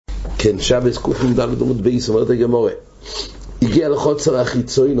כן, שבס קוף מודע לדמות בייס, אומרת הגמורה, הגיע לחוצר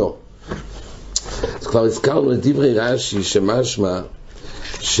החיצוינו. אז כבר הזכרנו את דברי רש"י שמשמע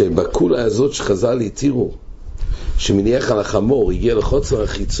שבקולה הזאת שחז"ל התירו שמניח על החמור הגיע לחוצר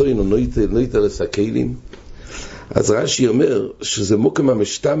החיצוינו נויטה לסקלים. אז רש"י אומר שזה מוקם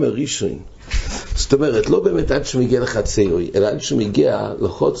המשתמר ראשון, זאת אומרת לא באמת עד שמגיע לחצרוי אלא עד שמגיע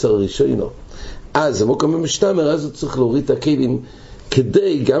לחוצר הראשונו, אז זה מוקם המשתמר, אז הוא צריך להוריד את הכלים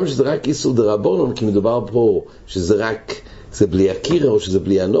כדי, גם שזה רק איסור דרבנן, כי מדובר פה שזה רק, זה בלי הקירה או שזה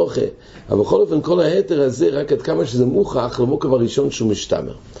בלי הנוחה, אבל בכל אופן כל ההתר הזה רק עד כמה שזה מוכח למוקם הראשון שהוא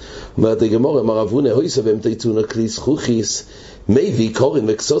משתמר. אומרת הגמורה, אמר רב הונא הויסא בהם תיתונה כלי זכוכיס מביא קורן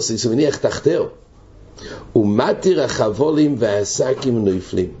וקסוסיס ומניח תחתיו ומתיר החבולים והעסקים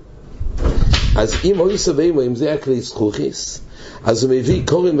נופלים. אז אם הויסא בהם, אם זה היה כלי זכוכיס, אז הוא מביא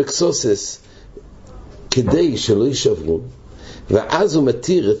קורן וקסוסיס כדי שלא יישברו, ואז הוא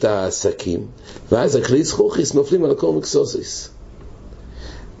מתיר את העסקים, ואז הכלי זכוכיס נופלים על הקורן וקסוסיס.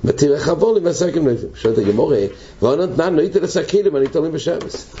 מתיר החבולים והעסקים נופלים. שואלת הגמורה, ועונתנן לא ייתן לסקלים הניטולים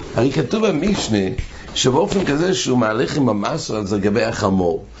בשבס. הרי כתוב במשנה שבאופן כזה שהוא מהלך עם המסר על זה גבי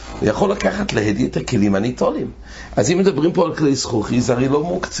החמור, הוא יכול לקחת להדיע את הכלים הניטולים. אז אם מדברים פה על כלי זכוכי, זה הרי לא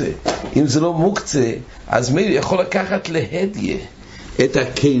מוקצה. אם זה לא מוקצה, אז מי יכול לקחת להדיע את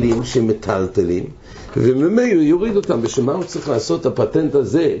הכלים שמטלטלים, וממילא יוריד אותם. בשביל מה הוא צריך לעשות את הפטנט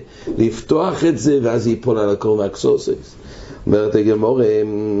הזה, לפתוח את זה, ואז ייפול על הקורן והקסוסיס? אומרת הגמורה,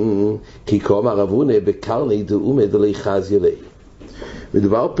 כי כאמר רב הונא בקרני דאומא דלי חזי ליה.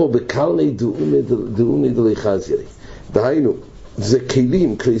 מדובר פה בקרני דאומא דלי חזי ליה. דהיינו, זה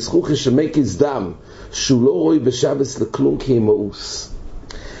כלים, כלי זכוכי שמקיס דם, שהוא לא רואה בשבס לכלום כי הם מאוס.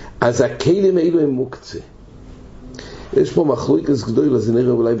 אז הכלים האלו הם מוקצה. יש פה מחלוקת גדולה, זה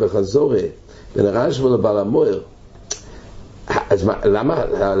נראה אולי בחזורה, בין הרשב"א לבעל המוהר. אז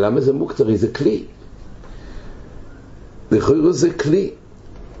למה זה מוקצה? הרי זה כלי. לכאורה זה כלי.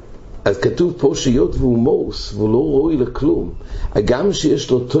 אז כתוב פה שיות והוא מוס, והוא לא רואה לכלום. גם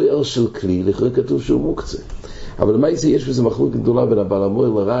שיש לו תואר של כלי, לכאורה כתוב שהוא מוקצה. אבל מה זה? יש בזה מחלוקת גדולה בין הבעל המוהר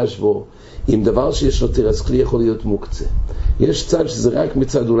לרשב"א, אם דבר שיש לו תרס כלי יכול להיות מוקצה. יש צד שזה רק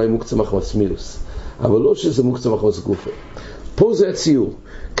מצד אולי מוקצה מחמס מילוס, אבל לא שזה מוקצה מחמס גופה. פה זה הציור.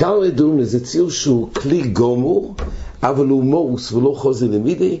 קרני דאומא זה ציור שהוא כלי גומור, אבל הוא מוס ולא חוזר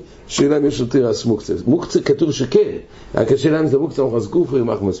למידי, שאלה אם יש לו תרס מוקצה. מוקצה כתוב שכן, רק השאלה אם זה מוקצה מחמס גופה או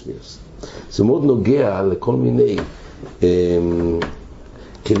מחמס מילוס. זה מאוד נוגע לכל מיני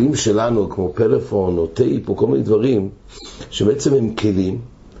כלים שלנו, כמו פלאפון או טייפ או כל מיני דברים, שבעצם הם כלים,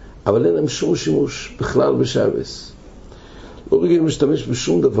 אבל אין להם שום שימוש בכלל בשבס. לא רגילים להשתמש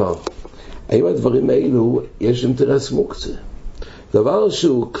בשום דבר. האם הדברים האלו יש אינטרס מוקצה? דבר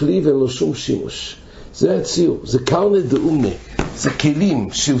שהוא כלי ואין לו שום שימוש. זה הציור, זה קרני דאומא. זה כלים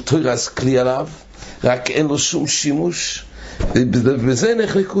שהוא תרס כלי עליו, רק אין לו שום שימוש. ובזה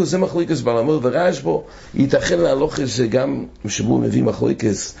נחלקו, זה מחלוקת בעל המוהר ורשב"א. ייתכן להלוך שגם שבו מביא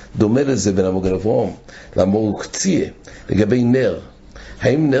מחלוקת דומה לזה בין המגן אברהם למור קציה לגבי נר.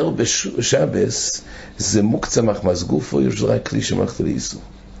 האם נר בשבס זה מוקצה מחמס גוף או יש רק כלי שמלאכת לאיסור?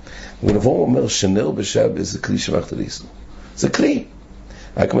 המגן אברהם אומר שנר בשבס זה כלי שמלאכת לאיסור. זה כלי,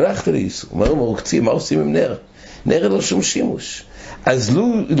 רק מלאכת לאיסור. אומר מור קציה, מה עושים עם נר? נר אין לו שום שימוש. אז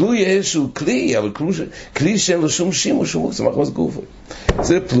לו יש הוא כלי, אבל כלי שאין לו שום שימוש הוא מוקצה מחמס גוף.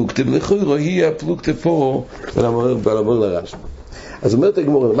 זה פלוגתא, לכאורה היא הפלוגתא פה בעל המוהר לרשב"א. אז אומרת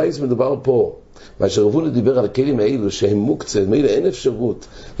הגמרא, מה מדובר פה? מה שרב הונא דיבר על הכלים האלו שהם מוקצה, מילא אין אפשרות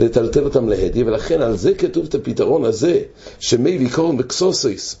לטלטל אותם להדיע, ולכן על זה כתוב את הפתרון הזה, שמביא קורן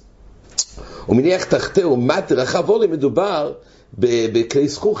וקסוסיס ומניח תחתיו מתיר החבולים. מדובר בכלי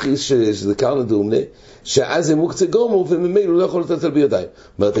זכוכיס שזה קרני דאומא, שאז זה מוקצה גומור וממילא הוא לא יכול לטלטל בידיים.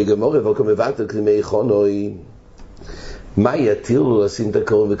 אומרת הגמרא, וכה מבטל כלימי חונוי, מה יתיר לו לשים את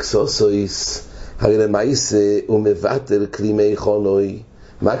הקורן וקסוסיס? הרי למעשה הוא מבטל כלימי חונוי.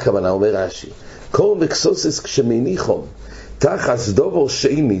 מה הכוונה? אומר רש"י, קורן וקסוסיס כשמניחום תחת דובר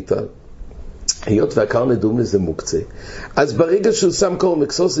שאיניתא, היות והקרני דאומא זה מוקצה, אז ברגע שהוא שם קורן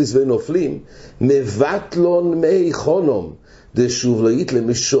וקסוסיס ונופלים, מבטלון מי חונום דשוב לא יתלה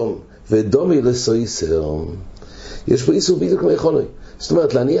משום ודומי לסויסר. יש פה איסור בדיוק מי חונוי. זאת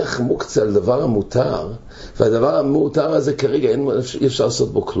אומרת, להניח מוקצה על דבר המותר, והדבר המותר הזה כרגע אי אפשר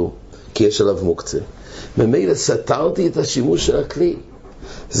לעשות בו כלום, כי יש עליו מוקצה. ממילא סתרתי את השימוש של הכלי.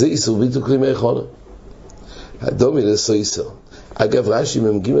 זה איסור בדיוק מי חונוי. הדומי לסויסר. אגב, רש"י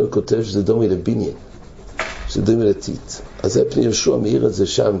מ"ג כותב שזה דומי לבניין, שזה דומי לטיט. אז זה פני יהושע מאיר את זה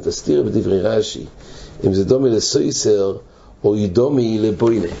שם, תסתיר בדברי רש"י, אם זה דומי לסויסר או דומי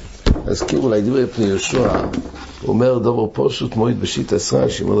לבוינה. אז כאילו אולי דברי פני יהושע הוא אומר דבר פשוט מאוד בשיט עשרה,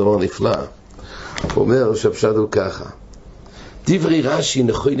 שאומר דבר נפלא. הוא אומר שהפשט הוא ככה. דברי רש"י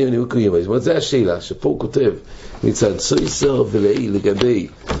נכונים ונמקויים. זאת אומרת, זו השאלה, שפה הוא כותב מצד סויסר ולאי לגבי,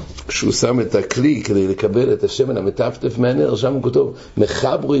 כשהוא שם את הכלי כדי לקבל את השמן המטפטף מהנר, שם הוא כותב,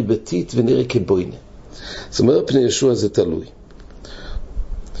 מחברוי בתית ונראה כבוינה. זאת אומרת, פני ישוע זה תלוי.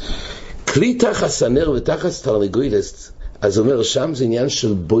 כלי תחס הנר ותחס תרנגולת, אז אומר, שם זה עניין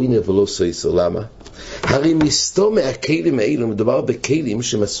של בוינה ולא סויסר. למה? הרי מסתום מהכלים האלו מדובר בכלים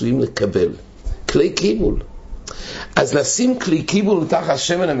שמסויים לקבל. כלי קימול. אז לשים כלי קיבול תחת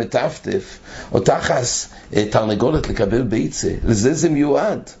שמן המטפטף או תחת תרנגולת לקבל ביצה, לזה זה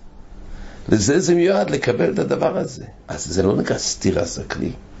מיועד. לזה זה מיועד לקבל את הדבר הזה. אז זה לא נקרא סתירה, זה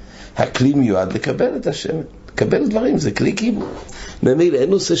הכלי. הכלי מיועד לקבל את השמן. לקבל דברים, זה כלי קיבול. ממילא אין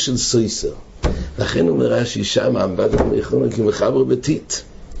נושא של סויסר. לכן הוא אומר שישה מעמד המכונה כמחבר בתית.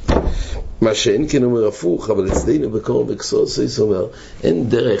 מה שאין כן אומר הפוך, אבל אצלנו בקורם בקסוסייס אומר, אין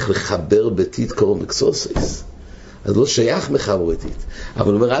דרך לחבר בתית קורם בקסוסייס. אז לא שייך מחבר בתית.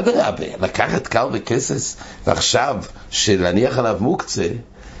 אבל הוא אומר, אדרבה, לקחת קר וכסס, ועכשיו שלהניח עליו מוקצה,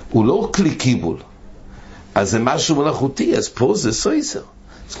 הוא לא כלי קיבול. אז זה משהו מלאכותי, אז פה זה סויסר.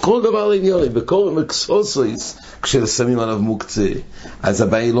 אז כל דבר לעניוני, בקורם בקסוסייס, כששמים עליו מוקצה, אז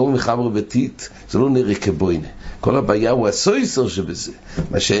הבעיה לא מחבר בתית, זה לא נראה כבוינה. כל הבעיה הוא הסויסר שבזה.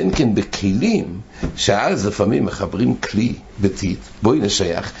 מה שאין כן בכלים, שאז לפעמים מחברים כלי בתית, בוינה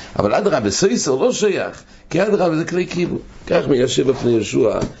שייך, אבל אדרבה, סויסר לא שייך, כי אדרבה זה כלי קיבול. כך מיישב בפני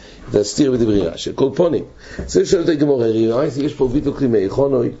ישוע, להסתיר בדברי רש"י. כל פונים. זה שואלת הגמרא, יש פה ויתו כלי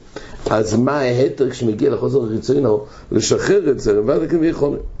מאיכונוי, אז מה ההתר כשמגיע לחוסר חיצונו, לשחרר את זה, לבד כלי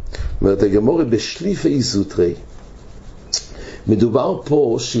מאיכונוי. אומרת הגמרא, בשליפי זוטרי. מדובר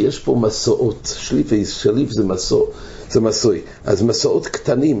פה שיש פה מסעות, שליף זה מסוי, אז מסעות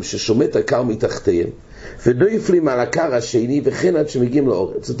קטנים ששומט הקר מתחתיהם, ונויפלים על הקר השני וכן עד שמגיעים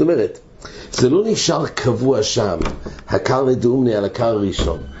לאורץ. זאת אומרת, זה לא נשאר קבוע שם, הקר לדומני על הקר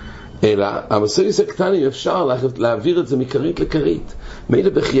הראשון, אלא המסויס הקטנים אפשר להעביר את זה מקרית לקרית. מילא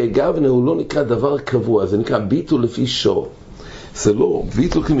בחיי גבנה הוא לא נקרא דבר קבוע, זה נקרא ביטול לפי שור. זה לא,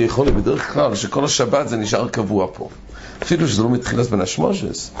 ביטול כמי יכול בדרך כלל שכל השבת זה נשאר קבוע פה. אפילו שזה לא מתחילת בין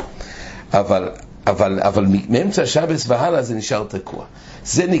השמושס, אבל מאמצע השבס והלאה זה נשאר תקוע.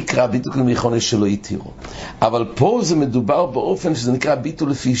 זה נקרא ביטול למכונה שלא יתירו. אבל פה זה מדובר באופן שזה נקרא ביטול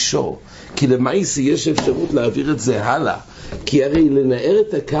לפי שור, כי למעשה יש אפשרות להעביר את זה הלאה, כי הרי לנער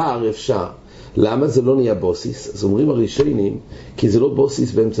את הקר אפשר. למה זה לא נהיה בוסיס? אז אומרים הראשונים, כי זה לא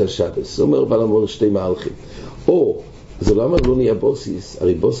בוסיס באמצע השבס. זה אומר בעל המור שתי מהלכים. או זה למה לא נהיה בוסיס,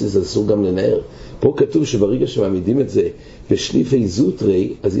 הרי בוסיס אסור גם לנער. פה כתוב שברגע שמעמידים את זה בשליפי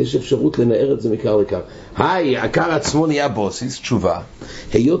זוטרי, אז יש אפשרות לנער את זה מקר לקר. הקר עצמו נהיה בוסיס, תשובה.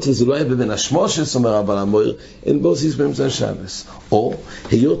 היות וזה לא היה בבין השמושס, אומר הבעל המור, אין בוסיס באמצע השבס. או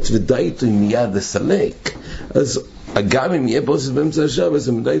היות ודאיתו מיד לסלק, אז גם אם יהיה בוסיס באמצע השבס,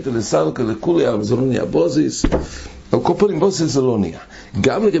 זה מדאיתו לסלקה לכולי, אבל זה לא נהיה בוסיס. אבל כל פעם בוסיס זה לא נהיה.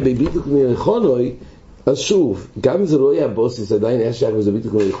 גם לגבי ביטוק מרחונוי, אז שוב, גם אם זה לא היה בוסיס, עדיין היה שייך וזה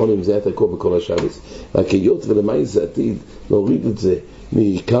ביטוק מרחונוי, אם זה היה תקוע בכל השבס. רק היות ולמי זה עתיד להוריד את זה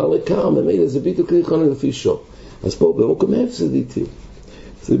מקר לקר, ממילא זה ביטוק מרחונוי לפי שור. אז פה במקום הפסד איתי.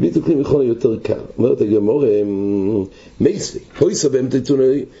 זה ביטוק מרחונוי יותר קל. אומרת הגמרא, מייסבי, הויסה באמתי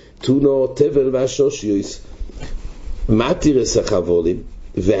תונו תבל והשושיוס, מה תירס החבולים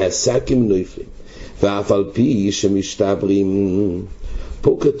והסקים נויפלים ואף על פי שמשתברים.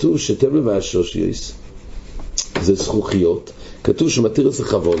 פה כתוב שתבל והשושיוס זה זכוכיות, כתוב שמתירס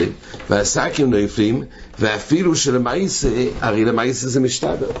החבולים והסקים נויפלים, ואפילו שלמעשה, הרי למעשה זה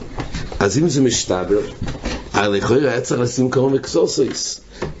משתבר. אז אם זה משתבר, הרי לכאורה היה צריך לשים קרום וקסוסויס.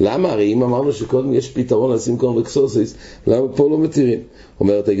 למה? הרי אם אמרנו שקודם יש פתרון לשים קרום וקסוסויס, למה פה לא מתירים?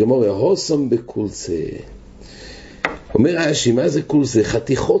 אומרת הגמרא, הוסם בקולסה. אומר רש"י, מה זה קולסה?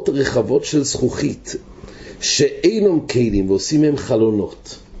 חתיכות רחבות של זכוכית שאינם כלים ועושים מהם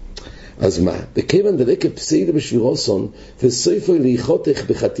חלונות. אז מה? בכיוון דלקה פסיילה בשירוסון וסויפוי ליחותך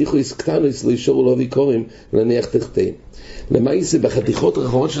בחתיכויס קטנויס לא ישורו לו ויקורים ולניח תחתיין. למעשה בחתיכות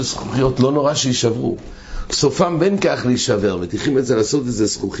רחבות של זכוכיות לא נורא שישברו, סופם בין כך להישבר, מתיחים את זה לעשות את זה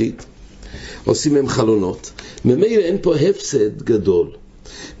זכוכית, עושים מהם חלונות. ממילא אין פה הפסד גדול,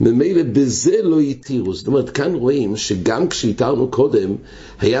 ממילא בזה לא יתירו. זאת אומרת, כאן רואים שגם כשהתארנו קודם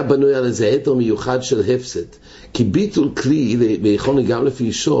היה בנוי על איזה היתר מיוחד של הפסד, כי ביטול כלי ויכולנו גם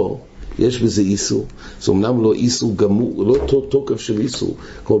לפי שור יש בזה איסור. זה אומנם לא איסור גמור, לא תוקף של איסור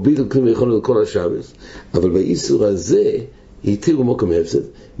כמו ביטול כלי ויכולנו לכל השבס, אבל באיסור הזה יתירו מוקם הפסד.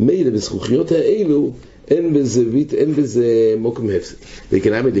 מילא בזכוכיות האלו אין בזה מוקם הפסד.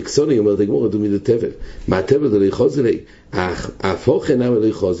 וכנאי מדקסוני אומרת הגמור, דו מיד תבל. מה התבל זה לא יחוז אלי? ההפוך אינם לא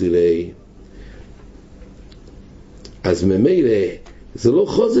יחוז אלי. אז ממילא, זה לא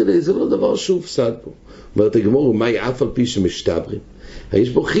חוז אלי, זה לא דבר שהופסד פה. אומרת הגמור, מהי אף על פי שמשתברים? יש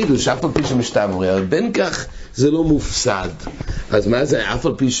פה חידוש, אף על פי שמשתברים, אבל בין כך זה לא מופסד. אז מה זה אף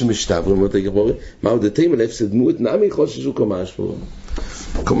על פי שמשתברים? אומרת הגמור, מה עוד אתם על הפסד מות? נעמי חוששו כמה השפורים.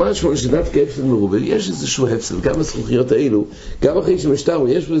 כלומר שמונה שדווקא הפסד מרובה, יש איזשהו הפסד, גם הזכוכיות האלו, גם אחרי שמשתרמו,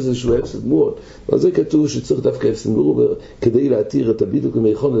 יש לו איזשהו הפסד מאוד, אבל זה כתוב שצריך דווקא הפסד מרובה, כדי להתיר את הבידוק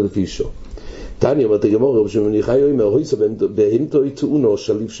ומייכון לפי שו. תניא אומרת הגמור, שמניחה יאמר, הויסה בהמתו תאונו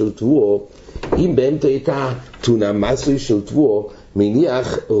שליף של תבואו, אם בהמתו הייתה תאונה מסוי של תבואו,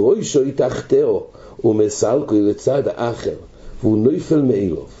 מניח רוישו תחתיו, ומסלקו לצד האחר, והוא נויפל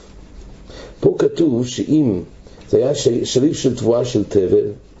מאילוב. פה כתוב שאם זה היה שליף של תבואה של תבל,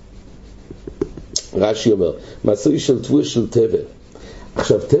 רש"י אומר, מסוי של תבואה של תבל.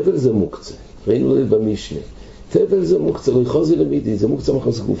 עכשיו, תבל זה מוקצה, ראינו את במשנה, תבל זה מוקצה, לא יחוזי למידי, זה מוקצה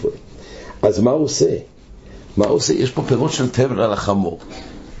מחוץ גופו. אז מה הוא עושה? מה הוא עושה? יש פה פירות של תבל על החמור.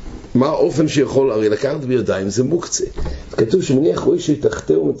 מה האופן שיכול הרי לקחת בידיים? זה מוקצה. כתוב שמניח רואי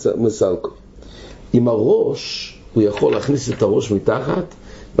שתחתיו מסלקו. עם הראש, הוא יכול להכניס את הראש מתחת,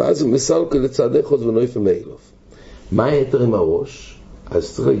 ואז הוא מסלקו לצד אחד ונויפה מאילוב. מה היתר עם הראש?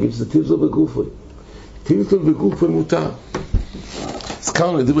 אז צריך להגיד שזה טלטול בגופו. טלטול בגופו מותר. אז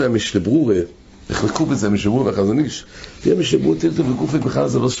כאן לדברי המשלברורה, החלקו בזה המשלברורה והחזון איש, לפי המשלברורה טלטול בגופו בכלל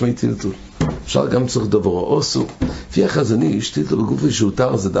זה לא שמי טלטול. אפשר גם צריך דבר עושו. לפי החזון איש, טלטול בגופו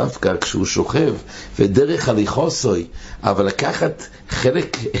שהותר זה דווקא כשהוא שוכב ודרך הליכוסוי, אבל לקחת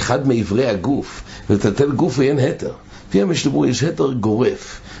חלק אחד מעברי הגוף ולטלטל גופו אין היתר. לפי המשלברורה יש היתר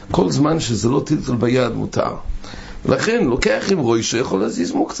גורף. כל זמן שזה לא טלטול ביד מותר. ולכן לוקח עם רוי שיכול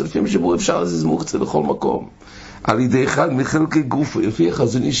להזיז מוקצה, לפי משבור אפשר להזיז מוקצה לכל מקום על ידי אחד מחלקי גוף. לפי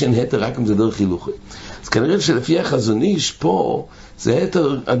החזון איש אין היתר רק אם זה דרך הילוכי. אז כנראה שלפי החזון איש פה זה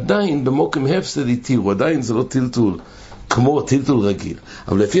היתר עדיין במוקם הפסד איתירו, עדיין זה לא טלטול כמו טלטול רגיל,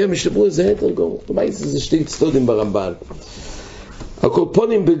 אבל לפי המשבור זה היתר גור. מה זה שתי צדדים ברמב"ן?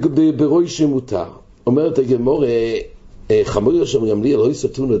 הקורפונים ברוי שמותר. אומרת הגמור, חמור שם גם לי אלוהי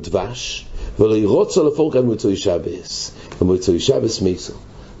סתונו דבש ולא ירוצו לפורק עד מוצאי שבס, ומוצאי שבס מייסו.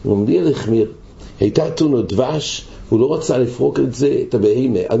 הוא עומדי לחמיר, הייתה תונו דבש, הוא לא רצה לפרוק את זה, את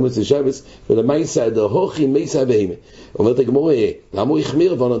הבהימה, עד מוצאי שבס, ולמייסה עד ההוכי מייסה הבהימה. אומרת הגמור, למה הוא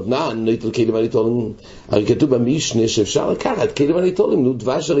החמיר? ועונתנן, לא יתל כלים הניתולים. הרי כתוב במשנה שאפשר לקחת כלים הניתולים, נו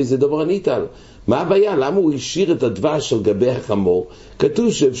דבש הרי זה דבר הניתל. מה הבעיה? למה הוא השאיר את הדבש על גבי החמור?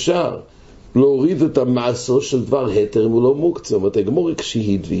 כתוב שאפשר להוריד את המעשו של דבר היתר אם הוא לא מוקצה. אומרת הגמור,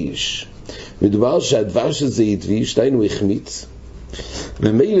 כשהדביש מדובר שהדבש הזה הדביש, שתיים הוא החמיץ,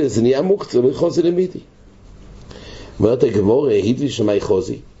 ומילא זה נהיה מוקצה, לא יחוזי למידי. אומרת הגמור, הדביש מה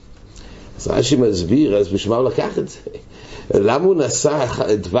יחוזי? אז רש"י מסביר, אז בשביל מה הוא לקח את זה? למה הוא נשא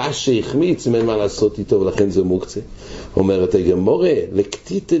דבש שהחמיץ, אם אין מה לעשות איתו, ולכן זה מוקצה? אומרת הגמור,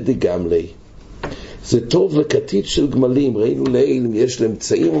 לקטיטה דגמלי. זה טוב לקטית של גמלים, ראינו לעיל, אם יש להם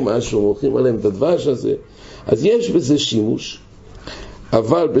צעים או משהו, מוכרים עליהם את הדבש הזה, אז יש בזה שימוש.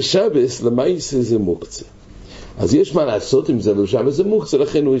 אבל בשבס למעשה זה מוקצה. אז יש מה לעשות עם זה, בשבס זה מוקצה,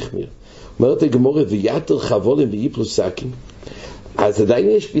 לכן הוא החמיר. אומרת הגמורה, ויתר חבולים ואיפלוסקים, אז עדיין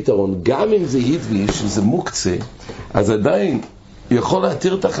יש פתרון, גם אם זה הדביש, שזה מוקצה, אז עדיין יכול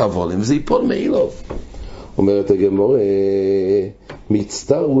להתיר את החבולים, זה ייפול מאילוב. אומרת הגמורה,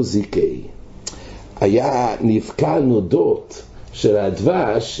 מצטר וזיקי, היה נפקע נודות של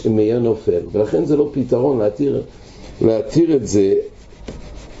הדבש אם היה נופל, ולכן זה לא פתרון להתיר את זה,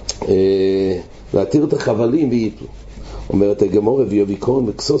 להתיר את החבלים ויפלו. אומרת הגמורה, ויובי קורן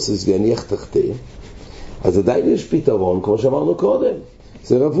וקסוסס ויניח תחתיהם, אז עדיין יש פתרון, כמו שאמרנו קודם,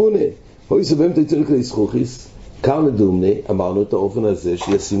 זה רבונה. הוי סבם תיתן כלי זכוכיס, קר לדומנה, אמרנו את האופן הזה,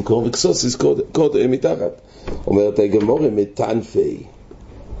 שישים קורן וקסוסס קודם מתחת. אומרת הגמורה, מתנפי.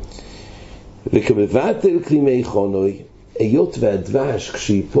 וכמבטל כלימי חונוי, היות והדבש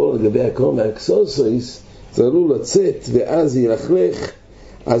כשיפול לגבי הקורן והקסוסס, זה עלול לצאת ואז ילכלך,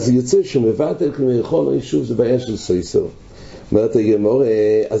 אז יוצא שמבטל כלימי חונוי, שוב זה בעיה של סויסו. אומרת הגמור,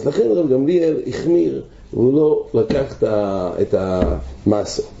 אז לכן רב גמליאל החמיר, והוא לא לקח את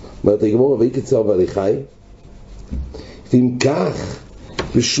המסו. אומרת הגמור, והיא כצער בעלי חיים, ואם כך,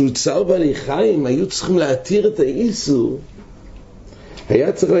 ושהוא צער בעלי חיים, היו צריכים להתיר את האיסור,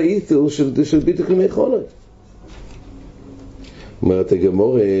 היה צריך לאיסור של ביטול כלימי חונוי. אומרת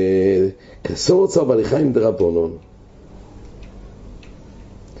הגמור, כסור צער בעלי חיים דרבנון.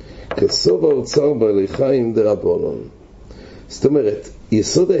 כסור צער בעלי חיים דרבנון. זאת אומרת,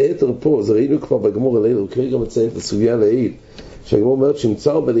 יסוד ההתר פה, זה ראינו כבר בגמור הליל, הוא כרגע מציין את הסוגיה לעיל, שהגמור אומרת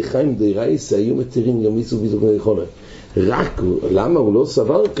שמצר בליחיים דרייסה היו מתירים גם איסור בדיוק מיכונה. רק, למה הוא לא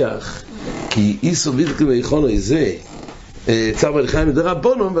סבר כך? כי איסור בדיוק מיכונה זה צר בליחיים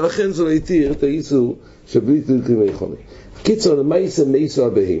דרבנן, ולכן זה לא התיר את האיסור של בדיוק מיכונה. קיצור, למעשה מייסו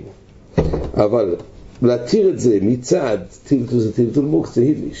הבהים. אבל להתיר את זה מצד טלטול, זה טלטול מוקצה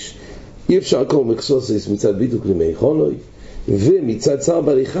הידליש. אי אפשר לקרוא מקסוסיס מצד בדיוק מיכונה, ומצד צער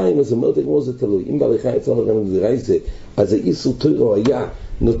בעלי חיים, אז אומרת כמו זה תלוי. אם בעלי חיים צער בעלי חיים זה רייסה, אז האיסור תוירו היה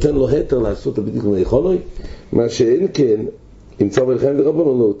נותן לו היתר לעשות את הבדיוק מיכונה, מה שאין כן, אם צער בעלי חיים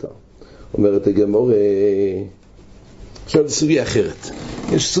לרבנן לא אותה. אומרת הגמור, עכשיו זו סוגיה אחרת.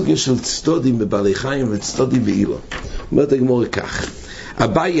 יש סוגיה של צדודים בבעלי חיים וצדודים באילו. אומרת הגמור כך,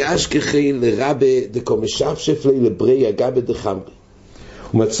 אביי אשכחי לרבה דקו משפשף לי לברי אגבה דחמרי.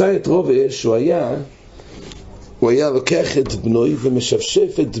 הוא מצא את רובה שהוא היה לוקח את בנוי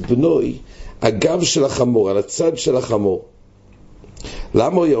ומשפשף את בנוי הגב של החמור, על הצד של החמור.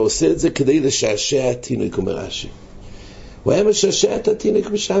 למה הוא היה עושה את זה? כדי לשעשע התינוק, אומר רש"י. הוא היה משעשע את התינוק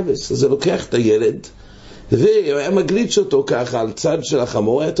בשבס, אז הוא לוקח את הילד והוא היה מגליץ' אותו ככה על צד של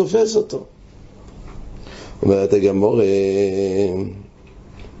החמור, היה תופס אותו. אומרת הגמור,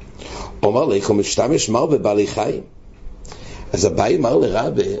 אומר לי, הוא משתמש מר בבעלי חיים. אז הבעיה אמר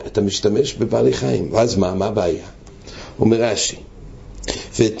לרבה, אתה משתמש בבעלי חיים. ואז מה הבעיה? אומר רש"י,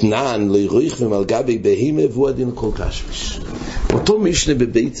 ותנן לא ירויך ומלגה בי בהימה והוא הדין כל קשמיש. אותו משנה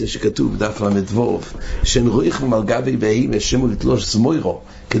בביצה שכתוב בדף למדבוב, שנרויך ומלגה בי בהימה שמו לתלוש זמוירו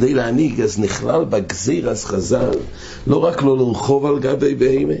כדי להניג, אז נכלל בגזיר אז חז"ל לא רק לא לרחוב על גבי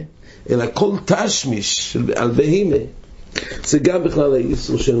בהימה, אלא כל תשמיש על בהימה. זה גם בכלל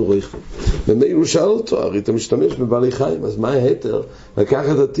האיסור של רויך. ומי הוא שאל אותו, הרי אתה משתמש בבעלי חיים, אז מה ההתר?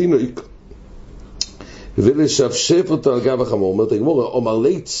 לקחת את התינוק ולשפשף אותו על גב החמור. אומרת הגמור, אומר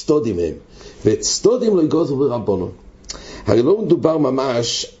לי צדודים הם, וצדודים לא יגוזו ברבנן. הרי לא מדובר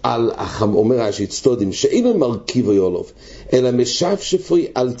ממש על החמור, אומר רש"י, צדודים שאין מרכיבו יולוב, אלא משפשפוי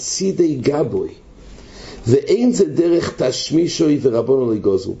על צידי גבוי, ואין זה דרך תשמישוי ורבנן לא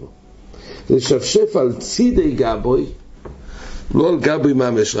יגוזו בו. לשפשף על צידי גבוי, לא על גבי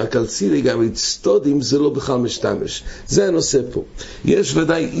ממש, רק על צידי גבי, צדודים זה לא בכלל משתמש. זה הנושא פה. יש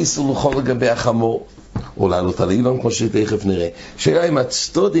ודאי איסור לכל לגבי החמור, או לעלות על אילון, כמו שתכף נראה. שאלה אם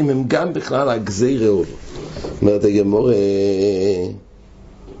הצדודים הם גם בכלל הגזיר רעול. אומרת הגמור,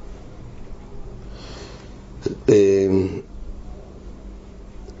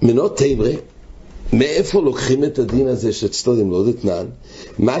 מנות תמרה, מאיפה לוקחים את הדין הזה שצדודים לא דתנן?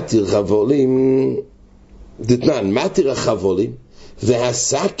 מתיר חבולים, דתנן, מתיר החבולים,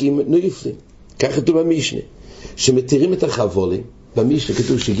 והסקים נויפלים. כך כתוב במשנה, שמתירים את החבולים, במשנה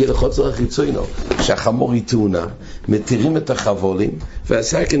כתוב שהגיע לחוצר החיצונו, שהחמור היא תאונה, מתירים את החבולים,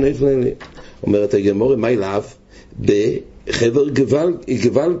 והסקים נויפלים. אומרת הגמור, מה אליו? בחבר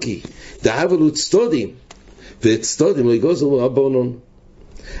גבלקי, דאבלו צדודים, וצדודים לא יגוזו ברבנן.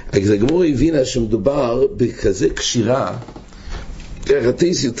 אז הגמור הבינה שמדובר בכזה קשירה,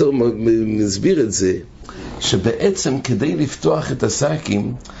 כרטיס יותר מסביר את זה, שבעצם כדי לפתוח את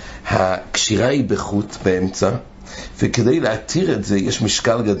הסקים, הקשירה היא בחוט באמצע, וכדי להתיר את זה יש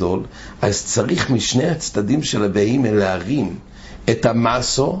משקל גדול, אז צריך משני הצדדים של הבהימה להרים את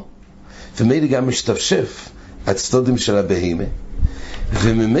המסו, וממילא גם משתפשף הצדדים של הבהימה,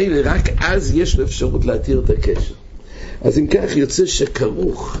 וממילא רק אז יש לו אפשרות להתיר את הקשר. אז אם כך יוצא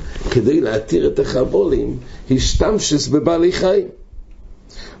שכרוך כדי להתיר את החבולים השתמשס בבעלי חיים.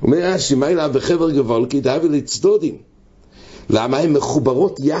 אומר רש"י, מה אליו בחבר גבלקי דאבי לצדודים? למה הם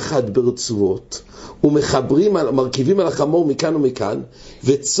מחוברות יחד ברצועות ומחברים מרכיבים על החמור מכאן ומכאן,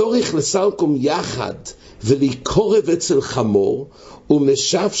 וצורך לסלקום יחד ולקורב אצל חמור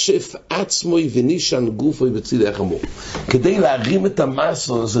ומשפשף עצמוי ונישן גופוי בצידי החמור. כדי להרים את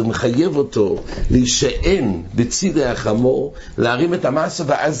המסו, זה מחייב אותו להישען בצידי החמור, להרים את המסו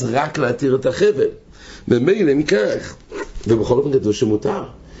ואז רק להתיר את החבל. במילא מכך, ובכל אופן כתוב שמותר.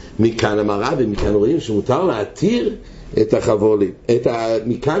 מכאן אמרה ומכאן רואים שמותר להתיר את החבולים.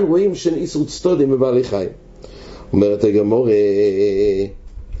 מכאן רואים שאין איסור צדודים בבעלי חיים. אומרת הגמור,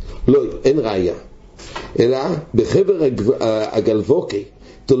 לא, אין ראיה. אלא בחבר הגלבוקי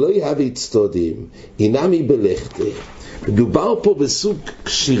תלוי הביא צדודים אינמי בלכתי. מדובר פה בסוג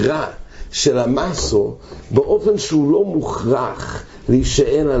קשירה של המסו באופן שהוא לא מוכרח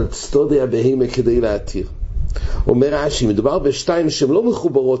להישען על צדודי הבהימה כדי להתיר. אומר רש"י, מדובר בשתיים שהן לא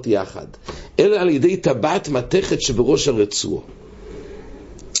מחוברות יחד, אלא על ידי טבעת מתכת שבראש הרצועה,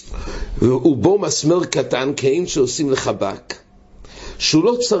 ובו מסמר קטן כאין שעושים לחבק, שהוא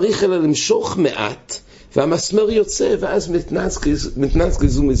לא צריך אלא למשוך מעט והמסמר יוצא, ואז מתנס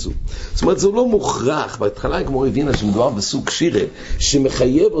גזו מזו. זאת אומרת, זה לא מוכרח. בהתחלה הגמור הבינה שמדובר בסוג שירה,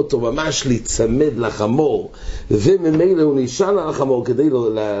 שמחייב אותו ממש להצמד לחמור, וממילא הוא נשען על החמור כדי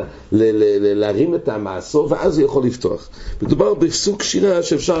להרים את המעשור, ואז הוא יכול לפתוח. מדובר בסוג שירה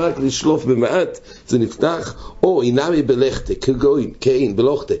שאפשר רק לשלוף במעט, זה נפתח, או אינמי בלכתה, כגוין, כאין,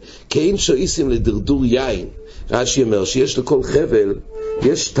 בלוכתה, כאין שאיסים לדרדור יין. רש"י אומר שיש לכל חבל,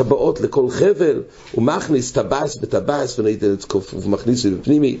 יש טבעות לכל חבל, הוא מכניס טבס בטבס ונהייתן את כפוף ומכניס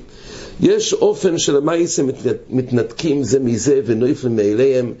בפנימי. יש אופן של המייסים מתנתקים זה מזה ונויפלים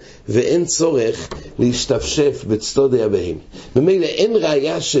מאליהם, ואין צורך להשתפשף בצדודי הבאים. במילא אין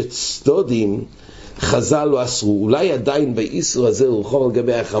ראיה שצדודים חז"ל לא אסרו. אולי עדיין באיסור הזה לרחוב על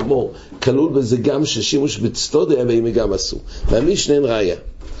גבי החמור כלול בזה גם ששימוש בצדודי הבאים גם אסור. והמשנה אין ראיה.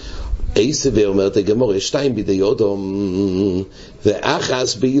 איסה ואומרת הגמור, יש 2 בידי אודום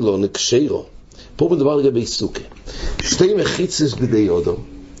ואחס באילון קשירו. פה מדובר לגבי סוכה. 2 מחיצס בידי אודום,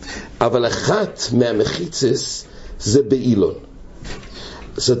 אבל אחת מהמחיצס זה באילון.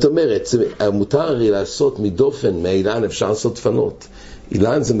 זאת אומרת, מותר הרי לעשות מדופן, מהאילן אפשר לעשות דפנות.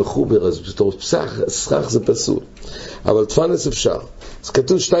 אילן זה מחובר, אז בתור סכך זה פסול. אבל דפנס אפשר. אז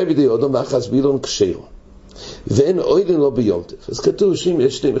כתוב 2 בידי אודום ואחס באילון קשירו. ואין אוילין לא ביומטף. אז כתוב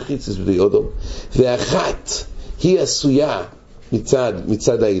שיש 2 מחיצס בידי אודום, ואחת היא עשויה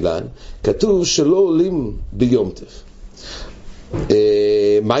מצד האילן, כתוב שלא עולים ביומטף.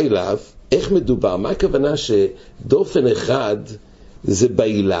 מה אליו? איך מדובר? מה הכוונה שדופן אחד זה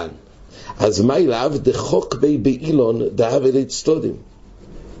באילן? אז מה אליו? דחוק בי באילון דאב אלי צטודים.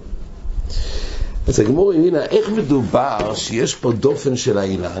 אז הגמור הבינה איך מדובר שיש פה דופן של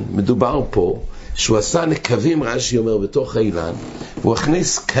האילן. מדובר פה שהוא עשה נקבים, רש"י אומר, בתוך האילן, והוא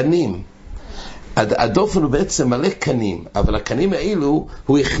הכניס קנים. הדופן הוא בעצם מלא קנים, אבל הקנים האלו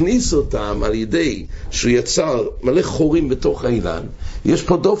הוא הכניס אותם על ידי שהוא יצר מלא חורים בתוך האילן. יש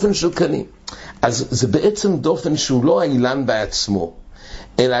פה דופן של קנים. אז זה בעצם דופן שהוא לא האילן בעצמו,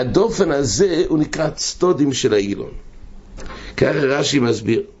 אלא הדופן הזה הוא נקרא צטודים של האילון. ככה רש"י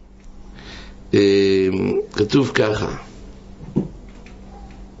מסביר. כתוב ככה,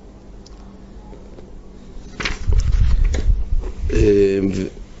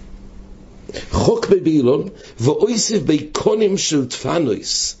 חוק באילון ואויסף ביקונים של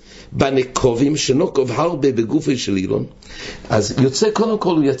תפנויס בנקובים שנוקוב הרבה בגופי של אילון. אז יוצא קודם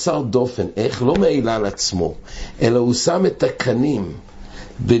כל הוא יצר דופן, איך? לא מהאילן עצמו, אלא הוא שם את הקנים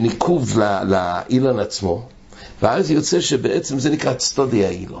בניקוב לאילן עצמו, ואז יוצא שבעצם זה נקרא צדדי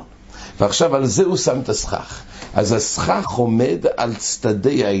האילון. ועכשיו על זה הוא שם את הסכך. אז הסכך עומד על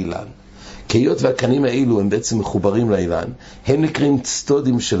צדדי האילן. כי היות והקנים האלו הם בעצם מחוברים לאילן, הם נקראים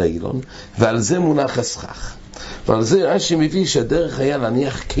צדודים של האילון, ועל זה מונח הסכך. ועל זה רש"י מביא שהדרך היה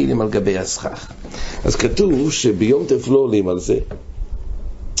להניח כלים על גבי הסכך. אז כתוב שביום טף לא עולים על זה.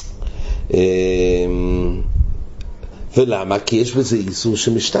 ולמה? כי יש בזה איסור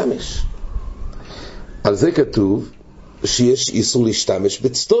שמשתמש. על זה כתוב שיש איסור להשתמש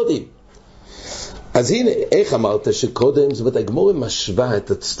בצדודים. אז הנה, איך אמרת שקודם, זאת אומרת, הגמורה משווה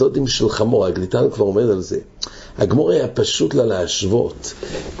את הצדודים של חמור, הגליטן כבר עומד על זה. הגמורה היה פשוט לה להשוות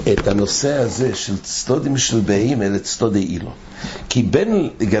את הנושא הזה של צדודים של בהימה לצדודי אילון. כי בין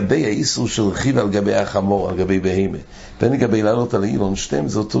לגבי האיסור של רכיב על גבי החמור, על גבי בהימה, בין לגבי לעלות על אילון, שתיים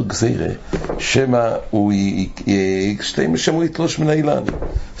זה אותו גזירה, שמה הוא יתלוש מן האילן.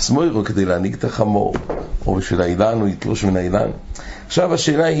 סמוירו כדי להנהיג את החמור, או בשביל האילן הוא יתלוש מן האילן. עכשיו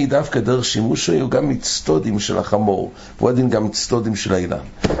השאלה היא דווקא דרך שימוש הוא גם מצטודים של החמור, והוא עדין גם מצטודים של האילן.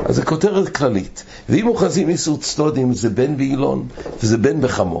 אז זה כותרת כללית. ואם אוחזים איסור צטודים זה בין באילון וזה בין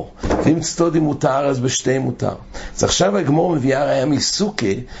בחמור. ואם צטודים מותר אז בשתיהם מותר. אז עכשיו הגמור מביאה ראיה מסוכה,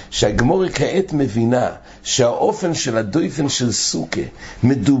 שהגמור כעת מבינה שהאופן של הדויפן של סוכה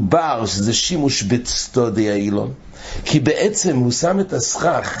מדובר שזה שימוש בצטודי האילון. כי בעצם הוא שם את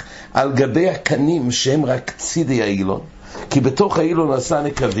הסכך על גבי הקנים שהם רק צידי האילון. כי בתוך האילון עשה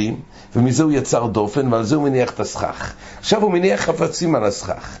נקבים, ומזה הוא יצר דופן, ועל זה הוא מניח את הסכך. עכשיו הוא מניח חפצים על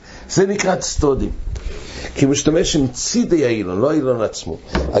הסכך. זה נקרא צטודים. כי הוא משתמש עם צידי האילון, לא האילון עצמו.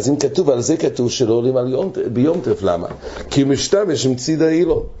 אז אם כתוב על זה, כתוב שלא עולים ביום טף, למה? כי הוא משתמש עם צידי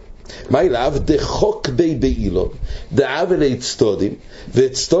האילון. מה אליו? דחוק בי באילון, דאב אלי צטודים,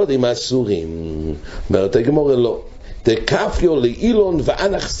 וצטודים אסורים. אומרת הגמרא לא. דקפיו לאילון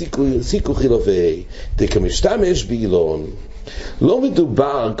ואנח סיקו חילופי, דקמשתמש באילון. לא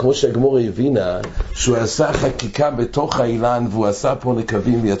מדובר, כמו שהגמרא הבינה, שהוא עשה חקיקה בתוך האילן, והוא עשה פה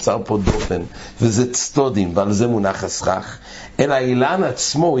נקבים ויצר פה דופן, וזה צטודים, ועל זה מונח הסכך. אלא האילן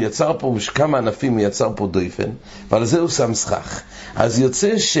עצמו, הוא יצר פה כמה ענפים, הוא יצר פה דופן, ועל זה הוא שם סכך. אז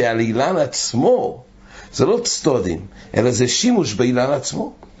יוצא שעל אילן עצמו, זה לא צדודים, אלא זה שימוש באילן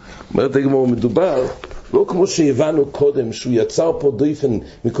עצמו. אומרת הגמרא, מדובר לא כמו שהבנו קודם, שהוא יצר פה דויפן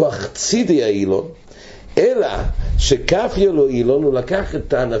מכוח צידי האילון, אלא שכף ילו אילון, הוא לקח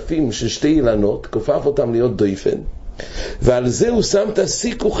את הענפים של שתי אילנות, כופף אותם להיות דויפן, ועל זה הוא שם את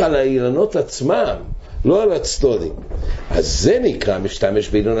הסיכוך על האילנות עצמם, לא על הצדודים. אז זה נקרא משתמש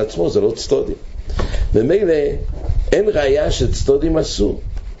באילון עצמו, זה לא צדודים. במילא אין ראיה שצדודים עשו.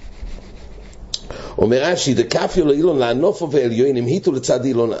 אומר רש"י, דכף ילו אילון לענופו ועליון, הם היתו לצד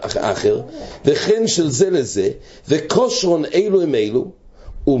אילון אחר, וכן של זה לזה, וקושרון אילו עם אילו,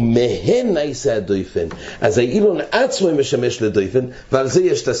 ומהן נעשה הדויפן. אז האילון עצמו משמש לדויפן, ועל זה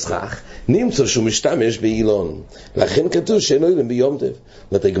יש את הסכך, נמצא שהוא משתמש באילון. לכן כתוב שאין אילון ביום טוב.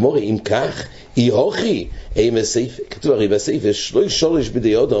 אומרת הגמרא, אם כך, אי הוכי, אי מסייפה. כתוב הרי בסייפה, שלוי שורש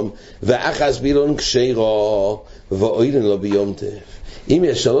בידי אדם, ואחז באילון כשרו, ואילון לא ביום טוב. אם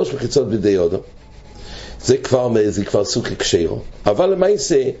יש 3 מחיצות בידי אדם, זה כבר סוג כשרו. אבל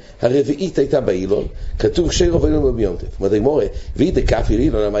למעשה, הרביעית הייתה באילון, כתוב כשרו ואילון לא ביום טוב. אומרת הגמרא, ואי דכף ילו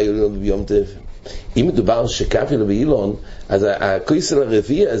אילון, למה אילון לא ביום טוב? אם מדובר שכף ילו באילון, אז הכויסל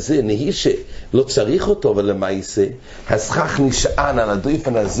הרביעי הזה נהי שלא צריך אותו, אבל למעשה, הסכך נשען על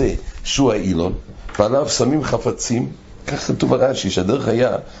הדויפן הזה, שהוא האילון, ועליו שמים חפצים, כך כתוב ברש"י, שהדרך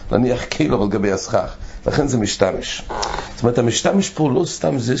היה להניח כלב על גבי הסכך, לכן זה משתמש. זאת אומרת, המשתמש פה לא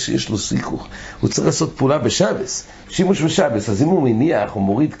סתם זה שיש לו סיכוך, הוא צריך לעשות פעולה בשבס, שימוש בשבס. אז אם הוא מניח או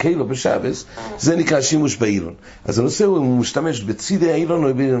מוריד כלב בשבס, זה נקרא שימוש באילון. אז הנושא הוא אם הוא משתמש בצידי האילון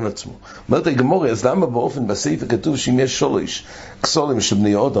או באילון עצמו. אומרת הגמרא, אז למה באופן בספר כתוב שאם יש 3 כסולים של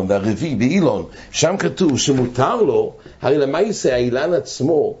בני אדם והרביעי באילון, שם כתוב שמותר לו, הרי למעשה האילן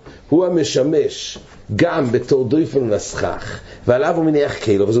עצמו הוא המשמש גם בתור דויפן לסכך, ועליו הוא מניח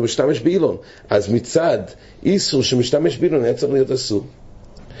כלב, אז הוא משתמש באילון. אז מצד איסור שמשתמש באילון היה צריך להיות אסור.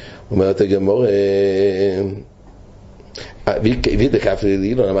 אומרת הגמרא, וידכף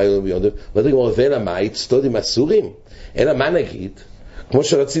לאילון, אמר אילון ביום טוב. אומרת הגמרא, ואלא מה, צדודים אסורים? אלא מה נגיד? כמו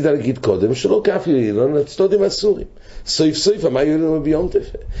שרצית להגיד קודם, שלא כף לאילון, צדודים אסורים. סוף אמר אילון ביום טוב.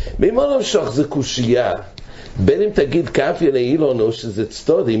 ממה נמשוך זה קושייה? בין אם תגיד כפיה לאילון או שזה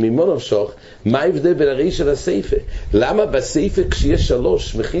צדודים, ממה נמשוך, מה ההבדל בין הראי של הסייפה? למה בסייפה כשיש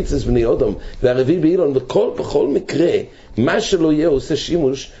 3 מחיצס בני אדם והרביעי באילון, בכל מקרה, מה שלא יהיה עושה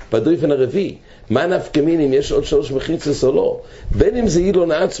שימוש בדויפן הרביעי? מה נפקא מינה אם יש עוד 3 מחיצס או לא? בין אם זה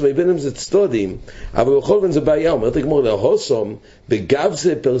אילון עצמי, בין אם זה צדודים, אבל בכל בין זה בעיה. אומרת הגמרא, להוסום בגב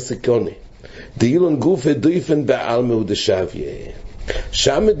זה פרסיקוני דאילון גופה דויפן בעלמא ודשביה.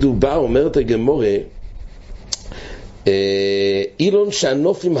 שם מדובר, אומרת הגמרא, אילון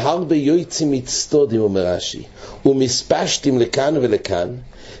שהנופים הרבה יועצים מצטודים, אומר רש"י, ומספשתים לכאן ולכאן,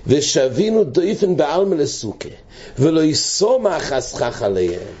 ושבינו דויפן בעלמא לסוכה, ולא יסומך הסכך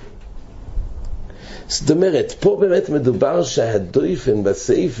עליהם. זאת אומרת, פה באמת מדובר שהדויפן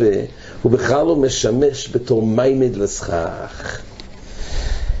בסייפה הוא בכלל לא משמש בתור מיימד לסכך.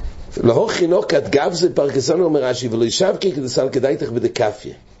 לא חינוך עד גב זה פרקסון, אומר רש"י, ולא ישב כדסל כדאיתך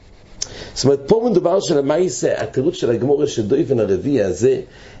בדקפיה. זאת אומרת, פה מדובר שלמעשה, התירוץ של הגמרא שדויפן הרביעי הזה,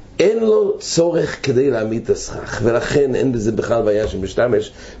 אין לו צורך כדי להעמיד את הסכך, ולכן אין בזה בכלל בעיה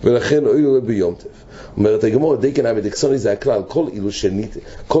שמשתמש, ולכן אוי לו ביום טוב. אומרת הגמרא, דייקן אבי דקסוני זה הכלל,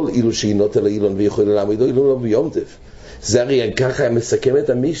 כל אילו שיינות אל האילון ויכול להעמיד אוי לו ביום טוב. זה הרי ככה מסכם את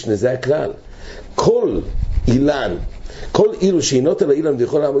המשנה, זה הכלל. כל אילן, כל אילו שיינות אל האילון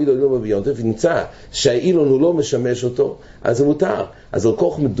ויכול להעמיד אוי לו ביום טוב, נמצא שהאילון הוא לא משמש אותו, אז זה מותר. אז על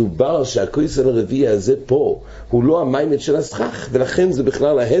כך מדובר שהכויסל הרביעי הזה פה הוא לא המיימד של הסכך, ולכן זה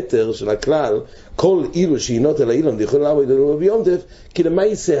בכלל ההתר של הכלל, כל אילו שיינות אל האילון ויכול לעמוד אלינו ביום טוב, כי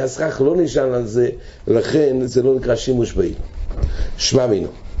למעשה הסכך לא נשען על זה, ולכן זה לא נקרא שימוש באילון. שמע מינו,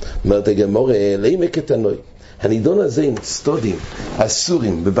 אומרת הגמרא, לימי קטנוי, הנידון הזה עם צדודים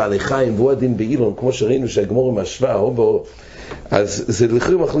אסורים בבעלי חיים והוא הדין באילון, כמו שראינו שהגמרא משווה או בו, אז זה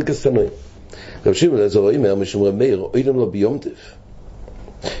לכאורה מחלוקת קטנוי. רב שמעון אלעזר אומר, משום רב מאיר, אילון לא ביום טוב.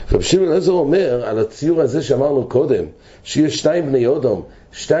 רב שמעון אלעזר אומר על הציור הזה שאמרנו קודם, שיש 2 בני אדם,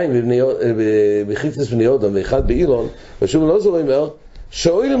 2 בחיצס בני אדם ואחד באילון. רב שמעון אלעזר אומר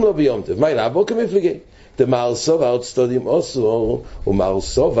שאילון לא ביום טוב. מה אלא? בוא כמפלגי. דמר סובר צדודים אסור ומר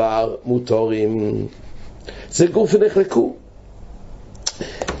סובר מותרים. זה גוף ונחלקו.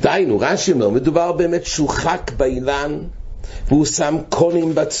 דיינו, רש"י אומר, מדובר באמת שהוא חק באילן והוא שם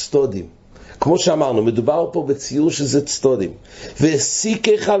קונים בצדודים. כמו שאמרנו, מדובר פה בציור שזה צדודים.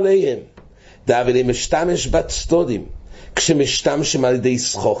 וסיכך עליהם, דאבלי משתמש בצדודים, כשמשתמשים על ידי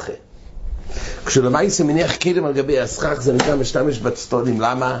סכוכה. כשלמעשה מניח קדם על גבי הסכך, זה נקרא משתמש בצדודים.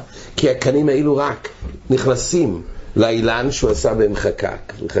 למה? כי הקנים האלו רק נכנסים לאילן שהוא עשה בהם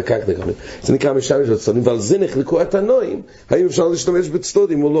חקק, זה נקרא משמש בצדודים, ועל זה נחלקו התנועים, האם אפשר להשתמש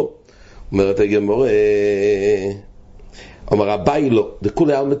בצדודים או לא. אומרת הגמרא, אומר אביי לא,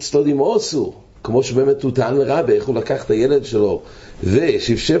 דכולי עלמא צדודים או אסור, כמו שבאמת הוא טען לרבי, איך הוא לקח את הילד שלו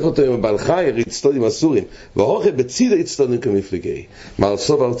ושפשף אותו עם הבעל חי, הרי צדודים אסורים, והוכי בצידי צדודים כמפלגי, מעל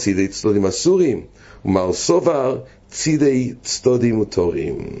סובר צידי צדודים אסורים, ומעל סובר צידי צדודים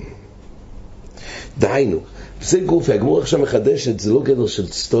מותרים. דהיינו, זה גוף, הגמרא עכשיו מחדשת, זה לא גדר של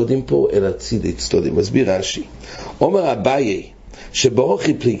צדודים פה, אלא צידי צדודים. מסביר רש"י, אומר אביי,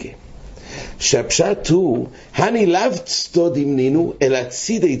 שבהוכי פליגי, שהפשט הוא, הני לאו צדודים נינו, אלא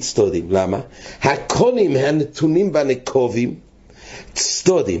צידי צדודים. למה? הקונים הנתונים בנקובים,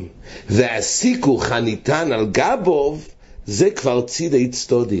 צדודים, והסיכוך הניתן על גבוב, זה כבר צידי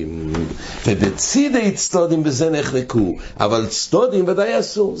צדודים. ובצידי צדודים בזה נחלקו, אבל צדודים ודאי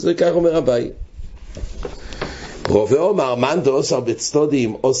אסור, זה כך אומר אביי. רוב אומר, מן דאוסר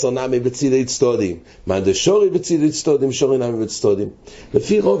בצדודים, אוסר נמי בצידי צדודים. מן דשורי בצידי צדודים, שורי נמי בצדודים.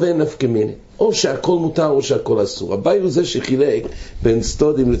 לפי רוב אין נפקא מינה. או שהכל מותר או שהכל אסור. אביי הוא זה שחילק בין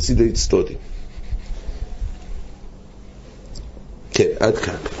צדודים לצידי צדודים. כן, עד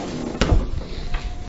כאן.